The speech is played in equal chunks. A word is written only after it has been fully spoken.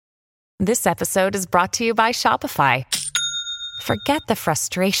This episode is brought to you by Shopify. Forget the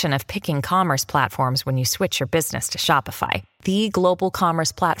frustration of picking commerce platforms when you switch your business to Shopify, the global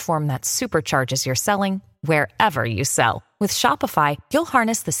commerce platform that supercharges your selling wherever you sell. With Shopify, you'll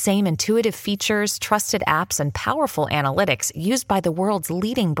harness the same intuitive features, trusted apps, and powerful analytics used by the world's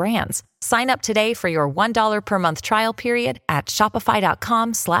leading brands. Sign up today for your $1 per month trial period at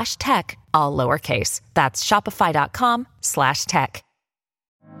shopify.com/tech, all lowercase. That's shopify.com/tech.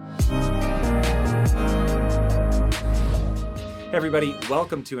 Hey everybody,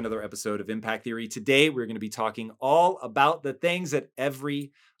 welcome to another episode of Impact Theory. Today we're going to be talking all about the things that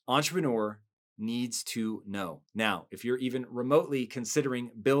every entrepreneur needs to know. Now, if you're even remotely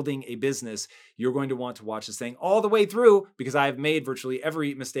considering building a business, you're going to want to watch this thing all the way through because I've made virtually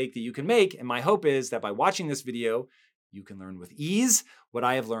every mistake that you can make. And my hope is that by watching this video, you can learn with ease what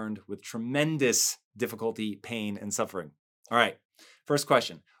I have learned with tremendous difficulty, pain, and suffering. All right, first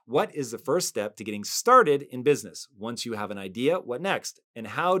question. What is the first step to getting started in business? Once you have an idea, what next? And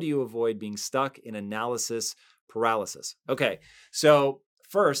how do you avoid being stuck in analysis paralysis? Okay, so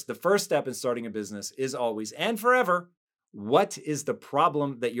first, the first step in starting a business is always and forever, what is the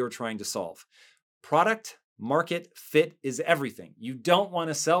problem that you're trying to solve? Product market fit is everything. You don't want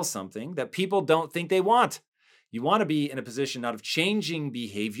to sell something that people don't think they want. You want to be in a position not of changing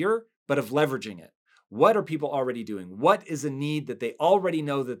behavior, but of leveraging it. What are people already doing? What is a need that they already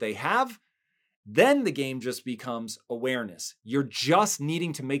know that they have? Then the game just becomes awareness. You're just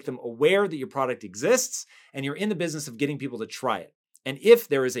needing to make them aware that your product exists, and you're in the business of getting people to try it. And if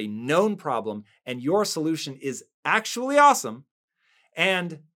there is a known problem and your solution is actually awesome,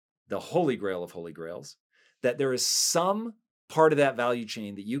 and the holy grail of holy grails, that there is some part of that value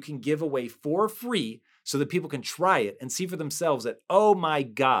chain that you can give away for free so that people can try it and see for themselves that, oh my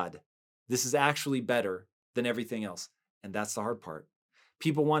God, this is actually better than everything else. And that's the hard part.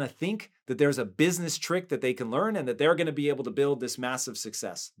 People want to think that there's a business trick that they can learn and that they're going to be able to build this massive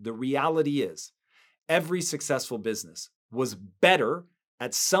success. The reality is, every successful business was better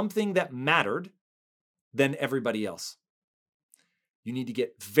at something that mattered than everybody else. You need to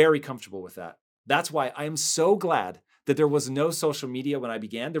get very comfortable with that. That's why I am so glad that there was no social media when I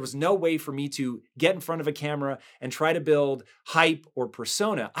began. There was no way for me to get in front of a camera and try to build hype or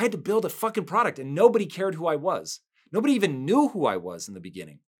persona. I had to build a fucking product and nobody cared who I was. Nobody even knew who I was in the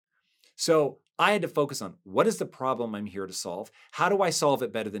beginning. So I had to focus on what is the problem I'm here to solve? How do I solve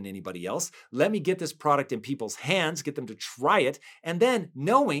it better than anybody else? Let me get this product in people's hands, get them to try it, and then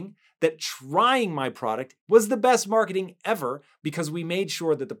knowing that trying my product was the best marketing ever because we made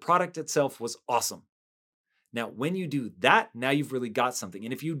sure that the product itself was awesome. Now, when you do that, now you've really got something.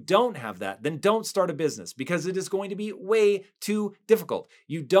 And if you don't have that, then don't start a business because it is going to be way too difficult.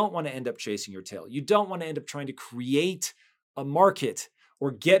 You don't want to end up chasing your tail. You don't want to end up trying to create a market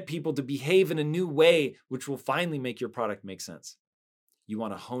or get people to behave in a new way, which will finally make your product make sense. You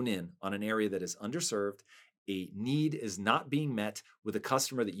want to hone in on an area that is underserved. A need is not being met with a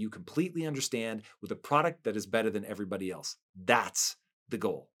customer that you completely understand, with a product that is better than everybody else. That's the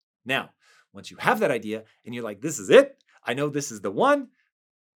goal. Now, once you have that idea and you're like, this is it, I know this is the one,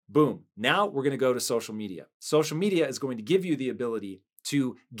 boom. Now we're going to go to social media. Social media is going to give you the ability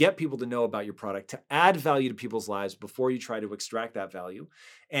to get people to know about your product, to add value to people's lives before you try to extract that value.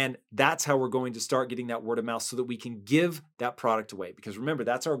 And that's how we're going to start getting that word of mouth so that we can give that product away. Because remember,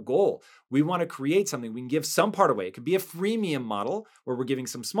 that's our goal. We want to create something. We can give some part away. It could be a freemium model where we're giving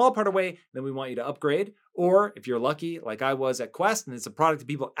some small part away, then we want you to upgrade. Or if you're lucky, like I was at Quest, and it's a product that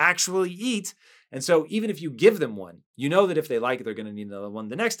people actually eat. And so even if you give them one, you know that if they like it, they're going to need another one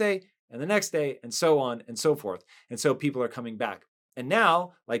the next day, and so on and so forth. And so people are coming back. And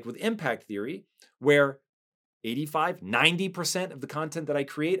now, like with Impact Theory, where 85, 90% of the content that I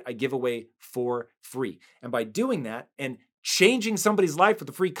create, I give away for free. And by doing that and changing somebody's life with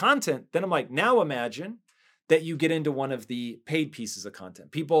the free content, then I'm like, now imagine that you get into one of the paid pieces of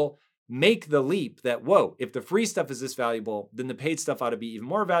content. People make the leap that, whoa, if the free stuff is this valuable, then the paid stuff ought to be even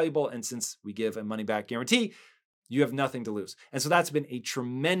more valuable. And since we give a money back guarantee, you have nothing to lose. And so that's been a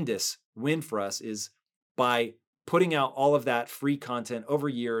tremendous win for us, is by putting out all of that free content over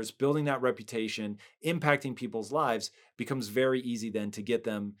years, building that reputation, impacting people's lives, becomes very easy then to get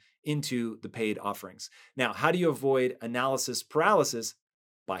them into the paid offerings. Now, how do you avoid analysis paralysis?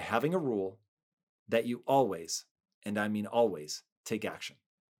 By having a rule that you always, and I mean always, take action.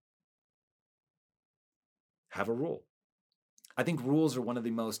 Have a rule. I think rules are one of the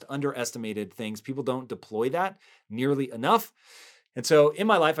most underestimated things. People don't deploy that nearly enough. And so in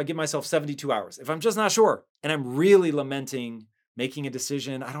my life, I give myself 72 hours. If I'm just not sure and I'm really lamenting making a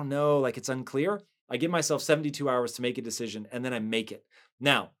decision, I don't know, like it's unclear, I give myself 72 hours to make a decision and then I make it.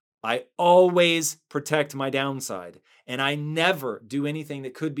 Now, I always protect my downside, and I never do anything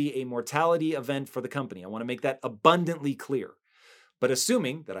that could be a mortality event for the company. I want to make that abundantly clear. But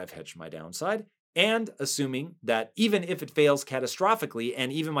assuming that I've hedged my downside, and assuming that even if it fails catastrophically,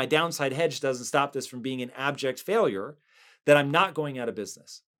 and even my downside hedge doesn't stop this from being an abject failure, that I'm not going out of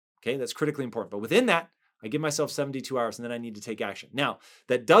business. Okay, that's critically important. But within that, I give myself 72 hours and then I need to take action. Now,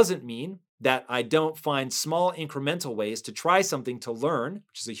 that doesn't mean that I don't find small incremental ways to try something to learn,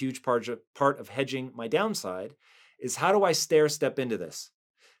 which is a huge part of hedging my downside, is how do I stair step into this?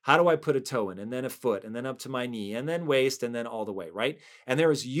 How do I put a toe in and then a foot and then up to my knee and then waist and then all the way, right? And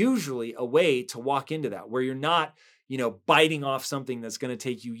there is usually a way to walk into that where you're not, biting off something that's going to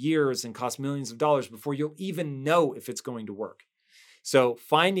take you years and cost millions of dollars before you'll even know if it's going to work. So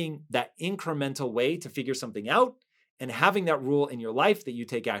finding that incremental way to figure something out and having that rule in your life that you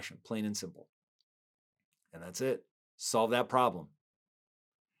take action, plain and simple. And that's it. Solve that problem.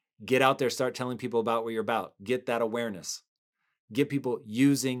 Get out there, start telling people about what you're about. Get that awareness. Get people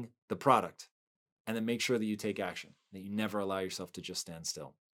using the product, and then make sure that you take action, that you never allow yourself to just stand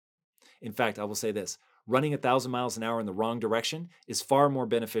still. In fact, I will say this, running 1,000 miles an hour in the wrong direction is far more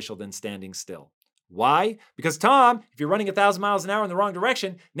beneficial than standing still. Why? Because Tom, if you're running 1,000 miles an hour in the wrong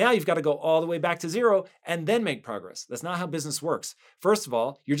direction, now you've got to go all the way back to zero and then make progress. That's not how business works. First of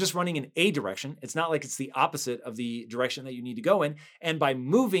all, you're just running in a direction. It's not like it's the opposite of the direction that you need to go in. And by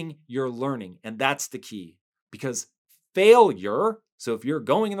moving, you're learning. And that's the key. Because failure, so if you're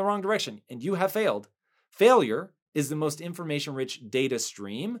going in the wrong direction and you have failed, failure is the most information-rich data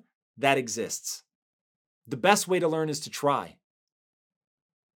stream that exists. The best way to learn is to try.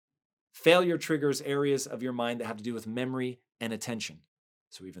 Failure triggers areas of your mind that have to do with memory and attention.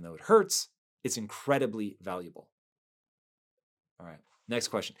 So even though it hurts, it's incredibly valuable. All right, next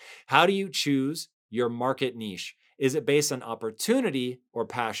question. How do you choose your market niche? Is it based on opportunity or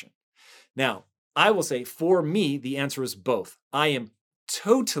passion? Now, I will say for me, the answer is both. I am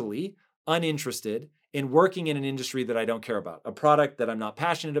totally uninterested in working in an industry that I don't care about, a product that I'm not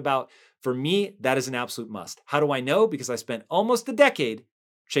passionate about. For me, that is an absolute must. How do I know? Because I spent almost a decade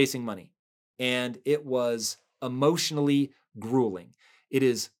chasing money, and it was emotionally grueling. It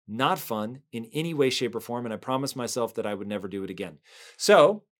is not fun in any way, shape, or form, and I promised myself that I would never do it again.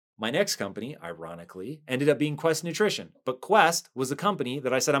 So my next company, ironically, ended up being Quest Nutrition. But Quest was a company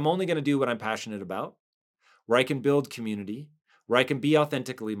that I said, I'm only going to do what I'm passionate about, where I can build community, where I can be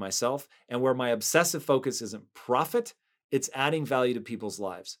authentically myself, and where my obsessive focus isn't profit, it's adding value to people's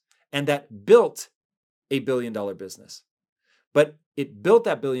lives. And that built a $1 billion business. But it built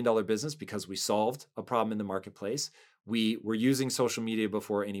that $1 billion business because we solved a problem in the marketplace. We were using social media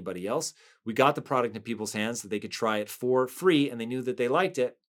before anybody else. We got the product in people's hands that they could try it for free, and they knew that they liked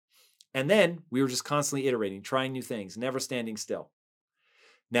it. And then we were just constantly iterating, trying new things, never standing still.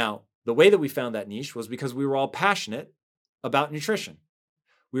 Now, the way that we found that niche was because we were all passionate about nutrition.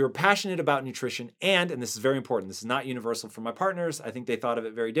 We were passionate about nutrition, and this is very important, this is not universal for my partners. I think they thought of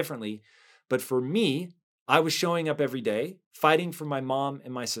it very differently. But for me, I was showing up every day, fighting for my mom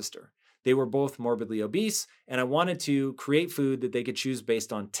and my sister. They were both morbidly obese, and I wanted to create food that they could choose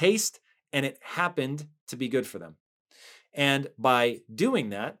based on taste, and it happened to be good for them. And by doing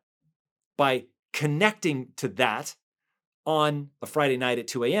that, by connecting to that on a Friday night at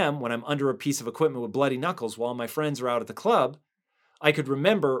 2 a.m. when I'm under a piece of equipment with bloody knuckles while my friends are out at the club, I could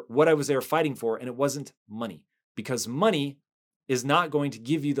remember what I was there fighting for, and it wasn't money. Because money is not going to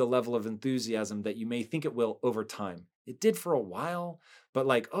give you the level of enthusiasm that you may think it will over time. It did for a while, but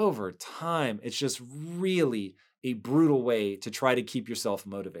over time, it's just really a brutal way to try to keep yourself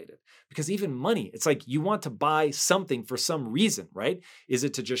motivated. Because even money, it's like you want to buy something for some reason, right? Is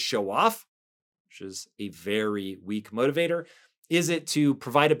it to just show off, which is a very weak motivator? Is it to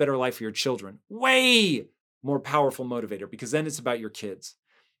provide a better life for your children? Way more powerful motivator, because then it's about your kids.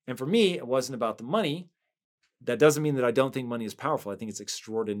 And for me, it wasn't about the money. That doesn't mean that I don't think money is powerful. I think it's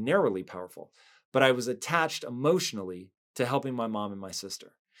extraordinarily powerful. But I was attached emotionally to helping my mom and my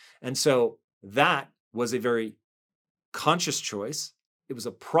sister. And so that was a very conscious choice. It was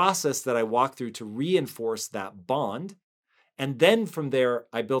a process that I walked through to reinforce that bond. And then from there,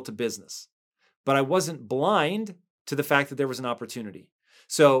 I built a business. But I wasn't blind to the fact that there was an opportunity.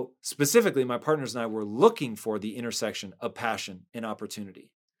 So specifically, my partners and I were looking for the intersection of passion and opportunity.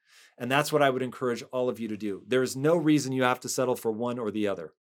 And that's what I would encourage all of you to do. There is no reason you have to settle for one or the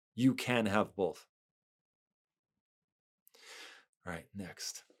other. You can have both. All right,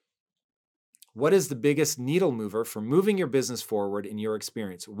 next. What is the biggest needle mover for moving your business forward in your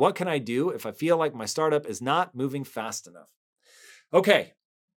experience? What can I do if I feel like my startup is not moving fast enough? Okay.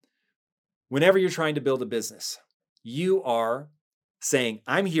 Whenever you're trying to build a business, you are saying,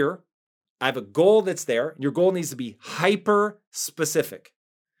 I'm here. I have a goal that's there. Your goal needs to be hyper specific.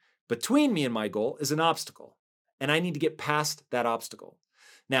 Between me and my goal is an obstacle, and I need to get past that obstacle.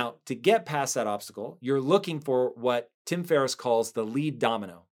 Now, to get past that obstacle, you're looking for what Tim Ferriss calls the lead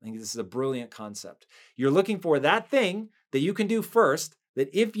domino. I think this is a brilliant concept. You're looking for that thing that you can do first, that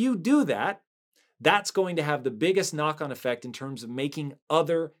if you do that, that's going to have the biggest knock-on effect in terms of making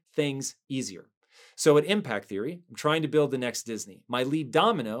other things easier. So at Impact Theory, I'm trying to build the next Disney. My lead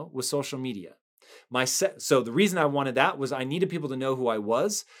domino was social media. So the reason I wanted that was I needed people to know who I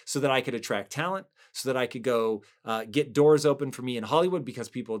was so that I could attract talent, so that I could go get doors open for me in Hollywood because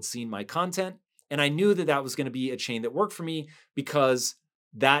people had seen my content. And I knew that that was going to be a chain that worked for me because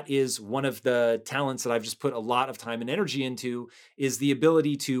that is one of the talents that I've just put a lot of time and energy into, is the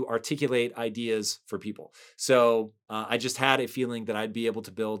ability to articulate ideas for people. So I just had a feeling that I'd be able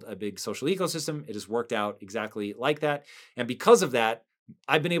to build a big social ecosystem. It has worked out exactly like that. And because of that,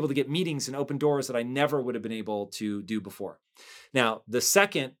 I've been able to get meetings and open doors that I never would have been able to do before. Now, the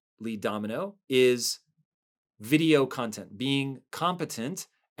second lead domino is video content, being competent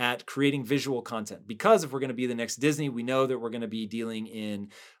at creating visual content. Because if we're going to be the next Disney, we know that we're going to be dealing in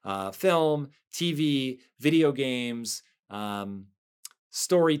film, TV, video games,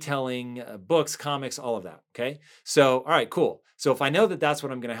 storytelling, books, comics, all of that. Okay. So, all right, cool. So if I know that that's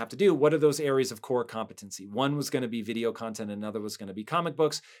what I'm going to have to do, what are those areas of core competency? One was going to be video content. Another was going to be comic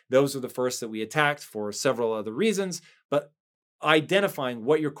books. Those were the first that we attacked for several other reasons, but identifying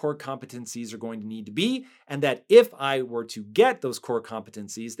what your core competencies are going to need to be, and that if I were to get those core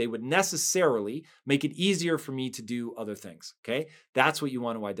competencies, they would necessarily make it easier for me to do other things. Okay. That's what you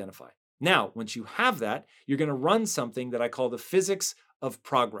want to identify. Now, once you have that, you're going to run something that I call the physics of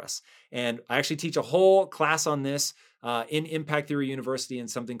progress. And I actually teach a whole class on this in Impact Theory University in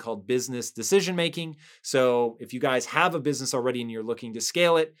something called business decision making. So if you guys have a business already and you're looking to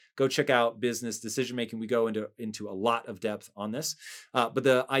scale it, go check out business decision making. We go into a lot of depth on this. But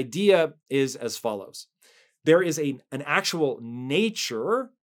the idea is as follows. There is an actual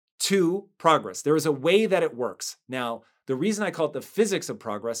nature to progress. There is a way that it works. Now, the reason I call it the physics of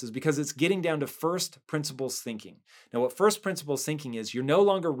progress is because it's getting down to first principles thinking. Now, what first principles thinking is, you're no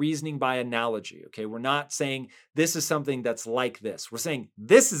longer reasoning by analogy, okay? We're not saying this is something that's like this. We're saying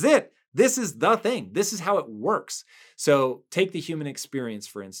this is it. This is the thing. This is how it works. So take the human experience,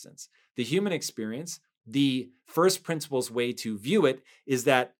 for instance. The human experience, the first principles way to view it is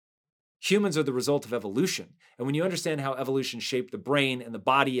that humans are the result of evolution. And when you understand how evolution shaped the brain and the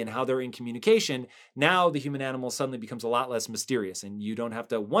body and how they're in communication, now the human animal suddenly becomes a lot less mysterious. And you don't have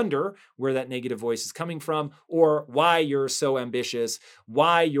to wonder where that negative voice is coming from or why you're so ambitious,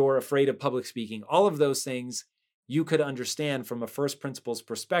 why you're afraid of public speaking. All of those things you could understand from a first principles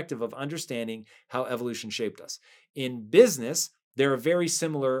perspective of understanding how evolution shaped us. In business, there are very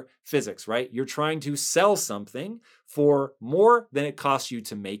similar physics, right? You're trying to sell something for more than it costs you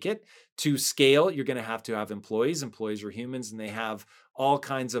to make it. To scale, you're going to have employees. Employees are humans, and they have all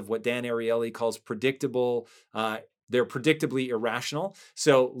kinds of what Dan Ariely calls predictable. They're predictably irrational.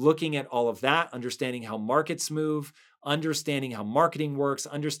 So looking at all of that, understanding how markets move, understanding how marketing works,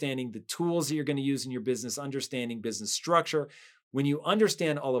 understanding the tools that you're going to use in your business, understanding business structure. When you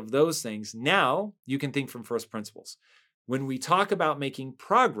understand all of those things, now you can think from first principles. When we talk about making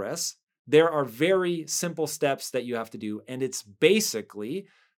progress, there are very simple steps that you have to do. And it's basically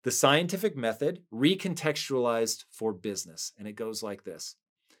the scientific method recontextualized for business. And it goes like this.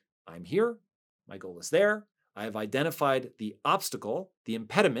 I'm here. My goal is there. I have identified the obstacle, the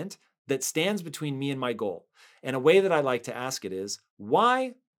impediment that stands between me and my goal. And a way that I like to ask it is,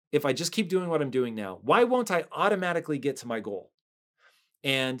 why, if I just keep doing what I'm doing now, why won't I automatically get to my goal?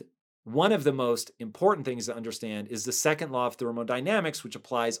 And one of the most important things to understand is the second law of thermodynamics, which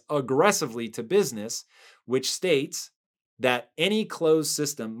applies aggressively to business, which states that any closed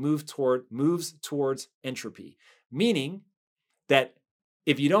system moves towards entropy, meaning that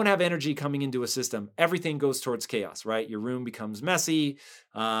if you don't have energy coming into a system, everything goes towards chaos, right? Your room becomes messy,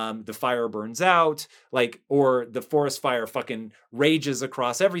 the fire burns out, or the forest fire fucking rages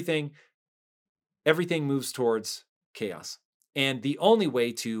across everything. Everything moves towards chaos. And the only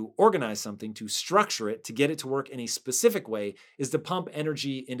way to organize something, to structure it, to get it to work in a specific way is to pump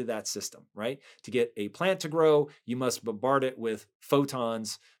energy into that system, right? To get a plant to grow, you must bombard it with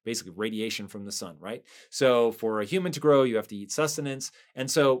photons, basically radiation from the sun, right? So for a human to grow, you have to eat sustenance.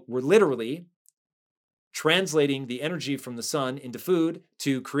 And so we're literally translating the energy from the sun into food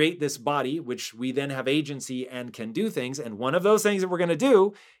to create this body, which we then have agency and can do things. And one of those things that we're going to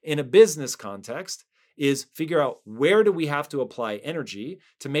do in a business context is figure out where do we have to apply energy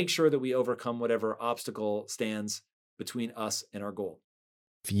to make sure that we overcome whatever obstacle stands between us and our goal.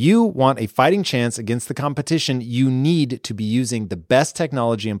 If you want a fighting chance against the competition, you need to be using the best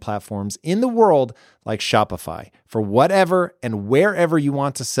technology and platforms in the world like Shopify. For whatever and wherever you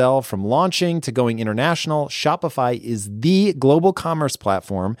want to sell, from launching to going international, Shopify is the global commerce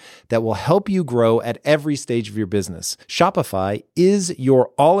platform that will help you grow at every stage of your business. Shopify is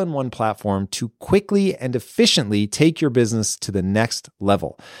your all-in-one platform to quickly and efficiently take your business to the next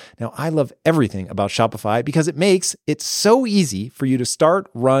level. Now, I love everything about Shopify because it makes it so easy for you to start,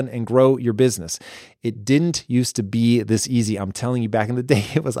 run, and grow your business. It didn't used to be this easy. I'm telling you, back in the day,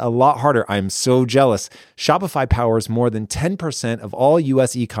 it was a lot harder. I'm so jealous. Shopify powers more than 10% of all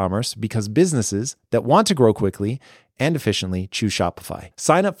US e-commerce because businesses that want to grow quickly and efficiently choose Shopify.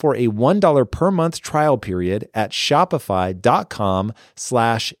 Sign up for a $1 per month trial period at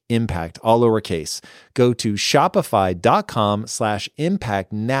shopify.com/impact, all lowercase. Go to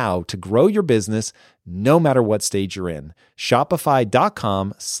shopify.com/impact now to grow your business no matter what stage you're in.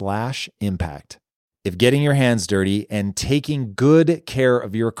 Shopify.com/impact. If getting your hands dirty and taking good care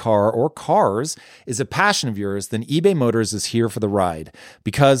of your car or cars is a passion of yours, then eBay Motors is here for the ride.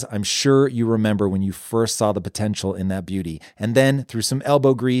 Because I'm sure you remember when you first saw the potential in that beauty. And then through some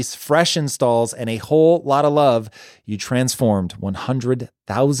elbow grease, fresh installs, and a whole lot of love, you transformed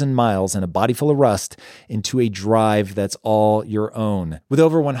 100,000 miles and a body full of rust into a drive that's all your own. With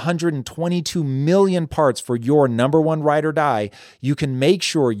over 122 million parts for your number one ride or die, you can make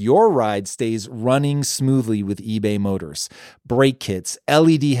sure your ride stays running smoothly with eBay Motors. Brake kits,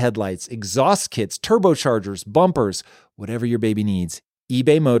 LED headlights, exhaust kits, turbochargers, bumpers, whatever your baby needs,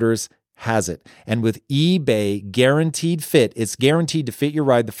 eBay Motors has it. And with eBay Guaranteed Fit, it's guaranteed to fit your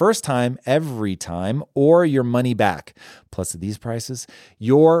ride the first time, every time, or your money back. Plus, at these prices,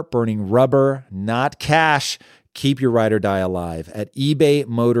 you're burning rubber, not cash. Keep your ride or die alive at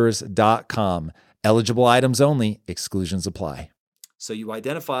ebaymotors.com. Eligible items only. Exclusions apply. So you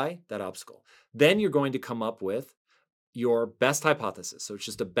identify that obstacle. Then you're going to come up with your best hypothesis. So it's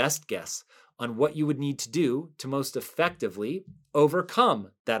just a best guess on what you would need to do to most effectively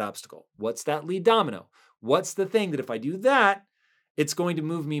overcome that obstacle. What's that lead domino? What's the thing that if I do that, it's going to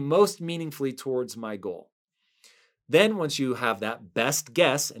move me most meaningfully towards my goal? Then once you have that best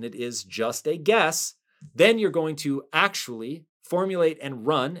guess, and it is just a guess, then you're going to actually formulate and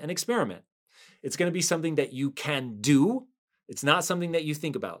run an experiment. It's going to be something that you can do. It's not something that you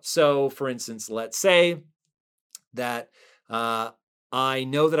think about. So for instance, let's say that I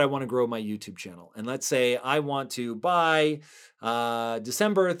know that I want to grow my YouTube channel. And let's say I want to, by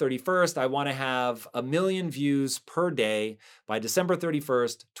December 31st, I want to have 1 million views per day by December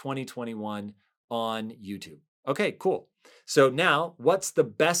 31st, 2021 on YouTube. Okay, cool. So now what's the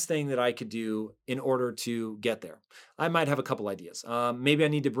best thing that I could do in order to get there? I might have a couple ideas. Maybe I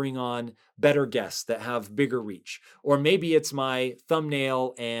need to bring on better guests that have bigger reach, or maybe it's my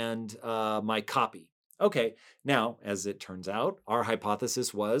thumbnail and my copy. Okay, now, as it turns out, our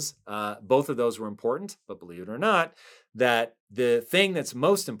hypothesis was both of those were important, but believe it or not, that the thing that's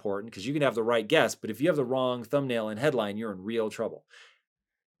most important, because you can have the right guess, but if you have the wrong thumbnail and headline, you're in real trouble.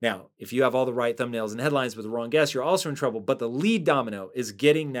 Now, if you have all the right thumbnails and headlines with the wrong guess, you're also in trouble. But the lead domino is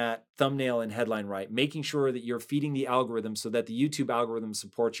getting that thumbnail and headline right, making sure that you're feeding the algorithm so that the YouTube algorithm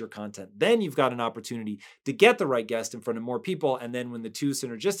supports your content. Then you've got an opportunity to get the right guest in front of more people. And then when the two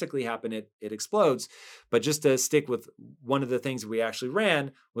synergistically happen, it explodes. But just to stick with one of the things that we actually ran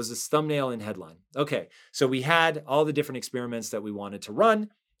was this thumbnail and headline. Okay, so we had all the different experiments that we wanted to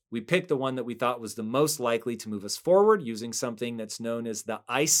run. We picked the one that we thought was the most likely to move us forward using something that's known as the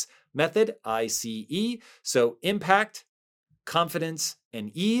ICE method, ICE. So impact, confidence,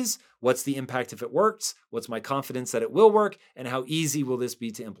 and ease. What's the impact if it works? What's my confidence that it will work? And how easy will this be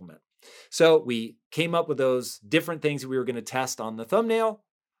to implement? So we came up with those different things that we were going to test on the thumbnail.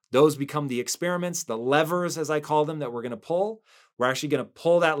 Those become the experiments, the levers, as I call them, that we're going to pull. We're actually going to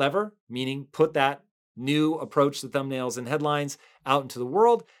pull that lever, meaning put that new approach to thumbnails and headlines out into the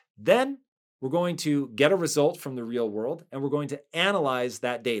world. Then we're going to get a result from the real world, and we're going to analyze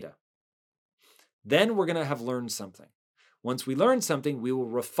that data. Then we're going to have learned something. Once we learn something, we will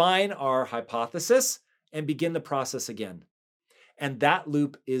refine our hypothesis and begin the process again. And that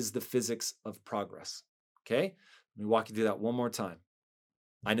loop is the physics of progress. Okay? Let me walk you through that one more time.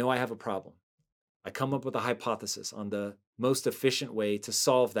 I know I have a problem. I come up with a hypothesis on the most efficient way to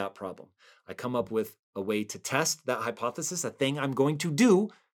solve that problem. I come up with a way to test that hypothesis, a thing I'm going to do,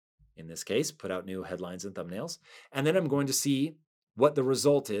 in this case, put out new headlines and thumbnails, and then I'm going to see what the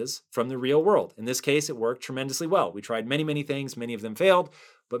result is from the real world. In this case, it worked tremendously well. We tried many, many things. Many of them failed,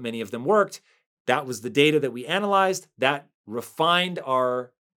 but many of them worked. That was the data that we analyzed. That refined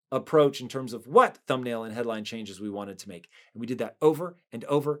our approach in terms of what thumbnail and headline changes we wanted to make. And we did that over and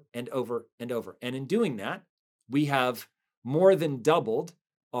over and over and over. And in doing that, we have more than doubled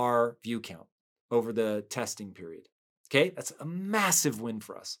our view count over the testing period. Okay, that's a massive win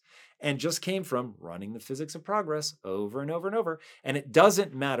for us. And just came from running the physics of progress over and over and over. And it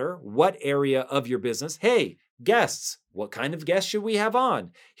doesn't matter what area of your business. Hey, guests, what kind of guests should we have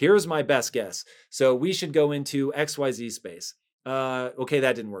on? Here's my best guess. So we should go into XYZ space. Okay,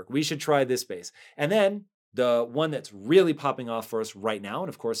 that didn't work. We should try this space. And then the one that's really popping off for us right now, and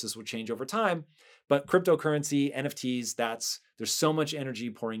of course this will change over time, but cryptocurrency, NFTs, there's so much energy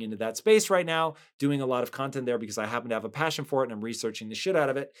pouring into that space right now, doing a lot of content there because I happen to have a passion for it and I'm researching the shit out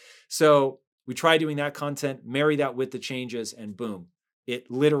of it. So we try doing that content, marry that with the changes, and boom,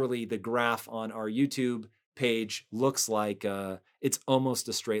 it literally, the graph on our YouTube page looks like it's almost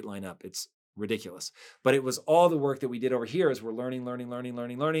a straight line up. It's ridiculous. But it was all the work that we did over here as we're learning.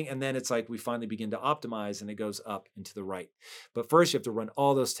 And then it's like we finally begin to optimize and it goes up and to the right. But first you have to run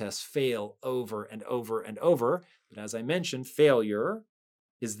all those tests, fail over and over and over. But as I mentioned, failure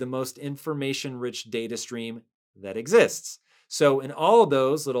is the most information-rich data stream that exists. So in all of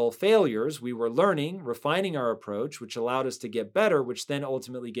those little failures, we were learning, refining our approach, which allowed us to get better, which then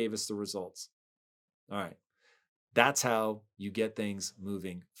ultimately gave us the results. All right. That's how you get things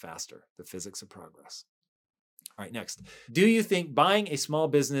moving faster, the physics of progress. All right, next. Do you think buying a small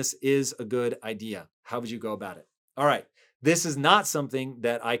business is a good idea? How would you go about it? All right, this is not something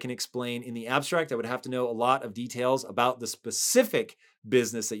that I can explain in the abstract. I would have to know a lot of details about the specific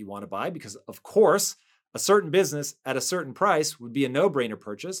business that you want to buy because, of course, a certain business at a certain price would be a no-brainer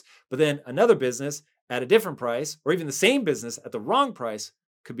purchase, but then another business at a different price, or even the same business at the wrong price,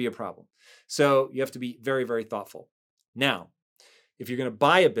 could be a problem. So you have to be very, very thoughtful. Now, if you're going to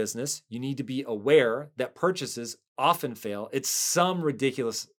buy a business, you need to be aware that purchases often fail. It's some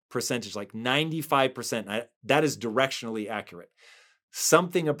ridiculous percentage, like 95%. That is directionally accurate.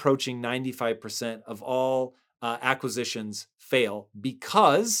 Something approaching 95% of all acquisitions fail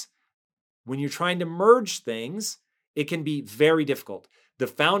because when you're trying to merge things, it can be very difficult. The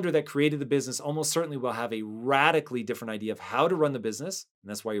founder that created the business almost certainly will have a radically different idea of how to run the business.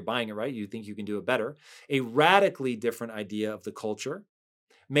 And that's why you're buying it, right? You think you can do it better. A radically different idea of the culture.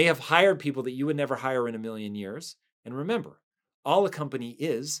 May have hired people that you would never hire in a million years. And remember, all a company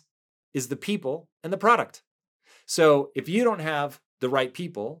is the people and the product. So if you don't have the right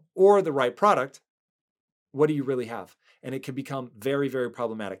people or the right product, what do you really have? And it can become very, very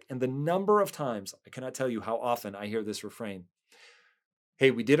problematic. And the number of times, I cannot tell you how often I hear this refrain. Hey,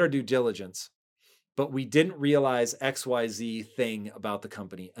 we did our due diligence, but we didn't realize XYZ thing about the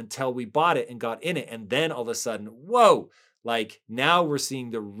company until we bought it and got in it. And then all of a sudden, whoa, like now we're seeing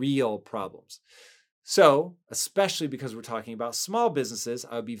the real problems. So, especially because we're talking about small businesses,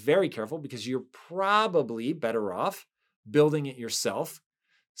 I would be very careful because you're probably better off building it yourself,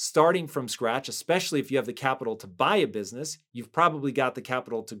 starting from scratch, especially if you have the capital to buy a business. You've probably got the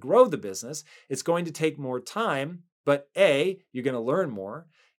capital to grow the business. It's going to take more time. But A, you're going to learn more.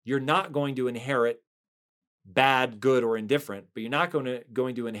 You're not going to inherit bad, good, or indifferent, but you're not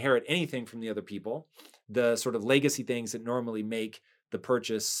going to inherit anything from the other people, the sort of legacy things that normally make the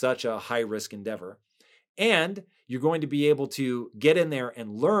purchase such a high-risk endeavor. And you're going to be able to get in there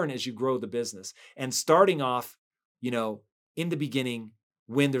and learn as you grow the business. And starting off, in the beginning,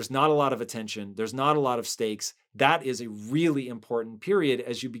 when there's not a lot of attention, there's not a lot of stakes, that is a really important period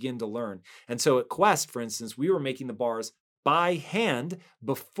as you begin to learn. And so at Quest, for instance, we were making the bars by hand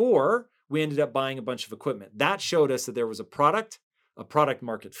before we ended up buying a bunch of equipment. That showed us that there was a product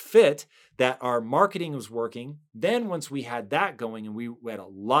market fit, that our marketing was working. Then once we had that going and we had a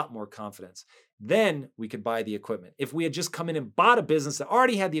lot more confidence, then we could buy the equipment. If we had just come in and bought a business that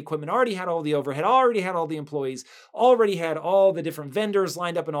already had the equipment, already had all the overhead, already had all the employees, already had all the different vendors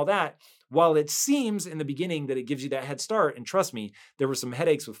lined up and all that, while it seems in the beginning that it gives you that head start, and trust me, there were some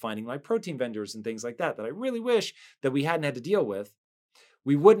headaches with finding like protein vendors and things like that I really wish that we hadn't had to deal with,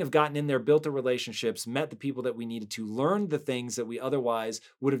 we wouldn't have gotten in there, built the relationships, met the people that we needed to, learn the things that we otherwise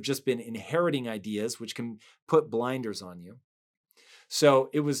would have just been inheriting ideas, which can put blinders on you. So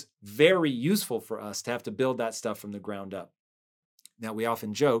it was very useful for us to have to build that stuff from the ground up. Now, we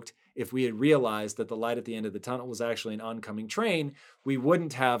often joked, if we had realized that the light at the end of the tunnel was actually an oncoming train, we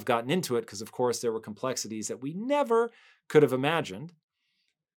wouldn't have gotten into it because, of course, there were complexities that we never could have imagined.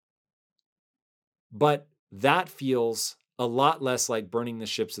 But that feels a lot less like burning the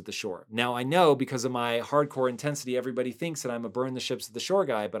ships at the shore. Now, I know because of my hardcore intensity, everybody thinks that I'm a burn the ships at the shore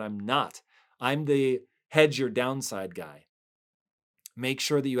guy, but I'm not. I'm the hedge your downside guy. Make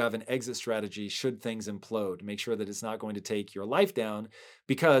sure that you have an exit strategy should things implode. Make sure that it's not going to take your life down,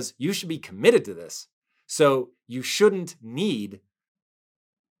 because you should be committed to this. So you shouldn't need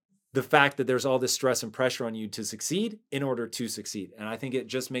the fact that there's all this stress and pressure on you to succeed in order to succeed. And I think it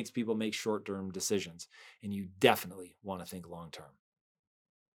just makes people make short-term decisions. And you definitely want to think long-term.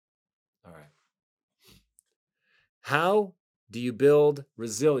 All right. How do you build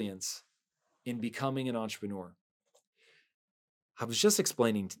resilience in becoming an entrepreneur? I was just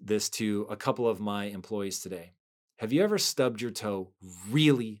explaining this to a couple of my employees today. Have you ever stubbed your toe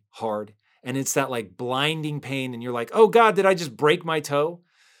really hard? And it's that like blinding pain and you're like, oh God, did I just break my toe?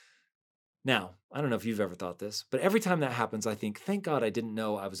 Now, I don't know if you've ever thought this, but every time that happens, I think, thank God I didn't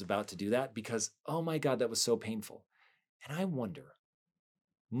know I was about to do that, because, oh my God, that was so painful. And I wonder,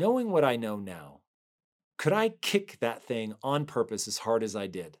 knowing what I know now, could I kick that thing on purpose as hard as I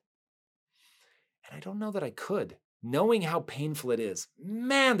did? And I don't know that I could. Knowing how painful it is,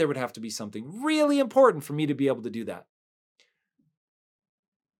 man, there would have to be something really important for me to be able to do that.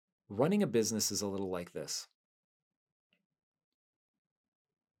 Running a business is a little like this.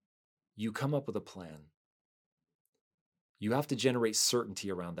 You come up with a plan. You have to generate certainty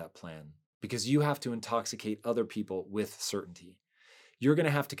around that plan, because you have to intoxicate other people with certainty. You're going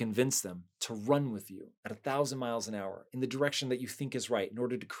to have to convince them to run with you at 1,000 miles an hour in the direction that you think is right in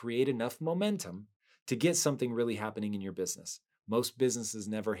order to create enough momentum to get something really happening in your business. Most businesses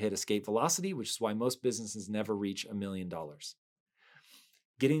never hit escape velocity, which is why most businesses never reach $1 million.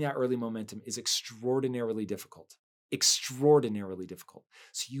 Getting that early momentum is extraordinarily difficult. Extraordinarily difficult.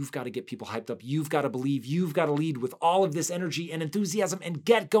 So you've got to get people hyped up. You've got to believe. You've got to lead with all of this energy and enthusiasm and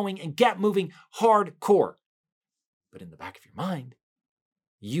get going and get moving hardcore. But in the back of your mind,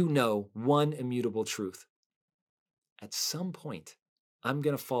 you know one immutable truth. At some point, I'm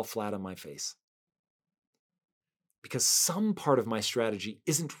going to fall flat on my face, because some part of my strategy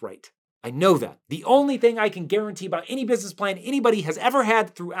isn't right. I know that. The only thing I can guarantee about any business plan anybody has ever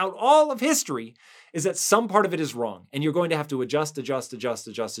had throughout all of history is that some part of it is wrong, and you're going to have to adjust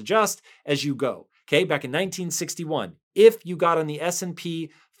as you go. Okay, back in 1961, if you got on the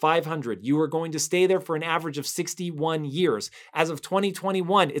S&P 500, you were going to stay there for an average of 61 years. As of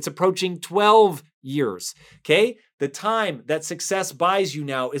 2021, it's approaching 12 years. Okay, the time that success buys you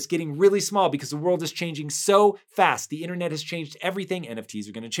now is getting really small because the world is changing so fast. The internet has changed everything. NFTs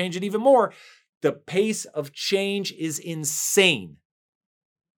are going to change it even more. The pace of change is insane.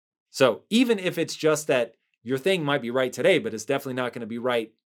 So even if it's just that your thing might be right today, but it's definitely not going to be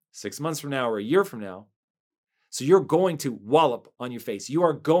right 6 months from now or a year from now. So you're going to wallop on your face. You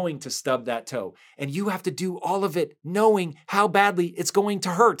are going to stub that toe. And you have to do all of it knowing how badly it's going to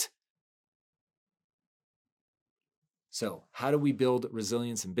hurt. So how do we build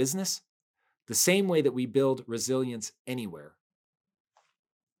resilience in business? The same way that we build resilience anywhere.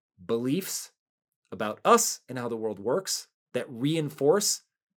 Beliefs about us and how the world works that reinforce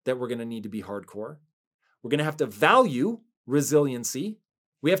that we're going to need to be hardcore. We're going to have to value resiliency.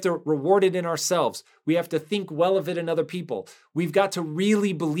 We have to reward it in ourselves. We have to think well of it in other people. We've got to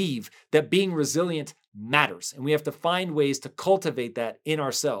really believe that being resilient matters, and we have to find ways to cultivate that in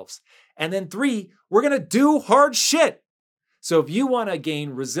ourselves. And then 3, we're going to do hard shit. So if you want to gain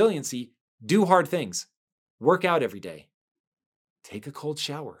resiliency, do hard things. Work out every day. Take a cold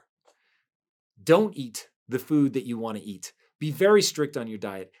shower. Don't eat the food that you want to eat. Be very strict on your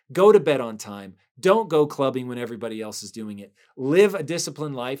diet. Go to bed on time. Don't go clubbing when everybody else is doing it. Live a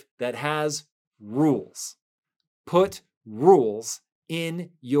disciplined life that has rules. Put rules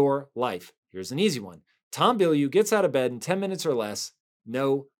in your life. Here's an easy one. Tom Bilyeu gets out of bed in 10 minutes or less,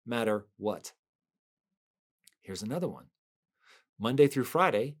 no matter what. Here's another one. Monday through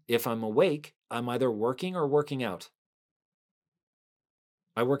Friday, if I'm awake, I'm either working or working out.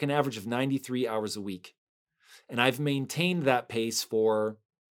 I work an average of 93 hours a week. And I've maintained that pace for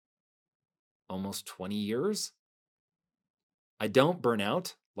almost 20 years. I don't burn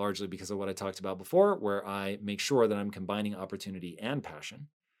out, largely because of what I talked about before, where I make sure that I'm combining opportunity and passion.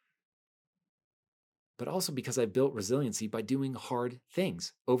 But also because I built resiliency by doing hard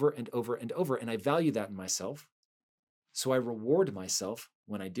things over and over and over. And I value that in myself. So I reward myself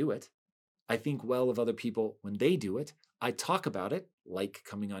when I do it. I think well of other people when they do it. I talk about it, like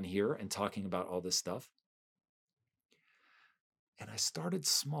coming on here and talking about all this stuff. And I started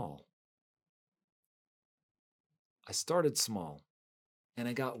small. And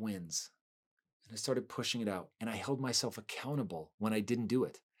I got wins. And I started pushing it out. And I held myself accountable when I didn't do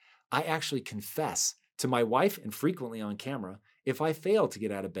it. I actually confess to my wife and frequently on camera if I fail to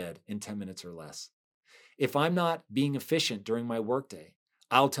get out of bed in 10 minutes or less. If I'm not being efficient during my workday,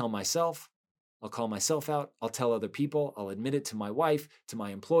 I'll tell myself, I'll call myself out. I'll tell other people. I'll admit it to my wife, to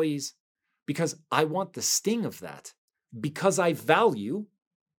my employees, because I want the sting of that, because I value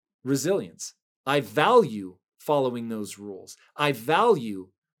resilience. I value following those rules. I value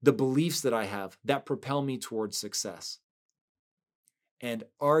the beliefs that I have that propel me towards success. And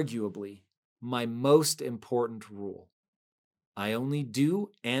arguably, my most important rule, I only do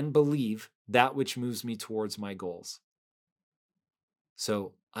and believe that which moves me towards my goals.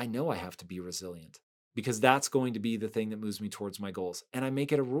 So I know I have to be resilient because that's going to be the thing that moves me towards my goals. And I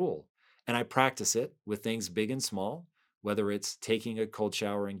make it a rule and I practice it with things big and small, whether it's taking a cold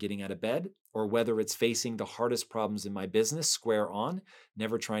shower and getting out of bed, or whether it's facing the hardest problems in my business square on,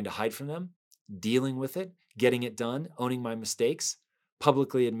 never trying to hide from them, dealing with it, getting it done, owning my mistakes,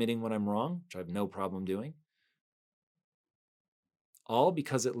 publicly admitting when I'm wrong, which I have no problem doing. All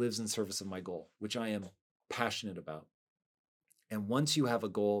because it lives in service of my goal, which I am passionate about. And once you have a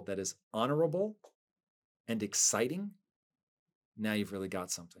goal that is honorable and exciting, now you've really got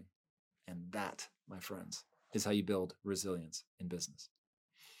something. And that, my friends, is how you build resilience in business.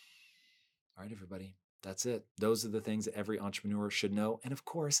 All right, everybody, that's it. Those are the things that every entrepreneur should know. And of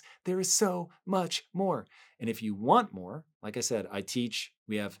course, there is so much more. And if you want more, like I said,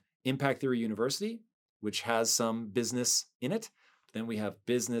 we have Impact Theory University, which has some business in it. Then we have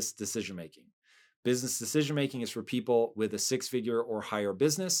business decision-making. Business decision-making is for people with a 6-figure or higher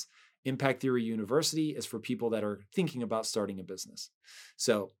business. Impact Theory University is for people that are thinking about starting a business.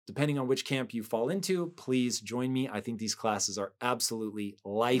 So depending on which camp you fall into, please join me. I think these classes are absolutely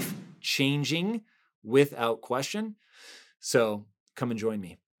life-changing without question. So come and join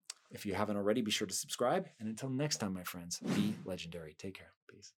me. If you haven't already, be sure to subscribe. And until next time, my friends, be legendary. Take care.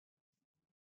 Peace.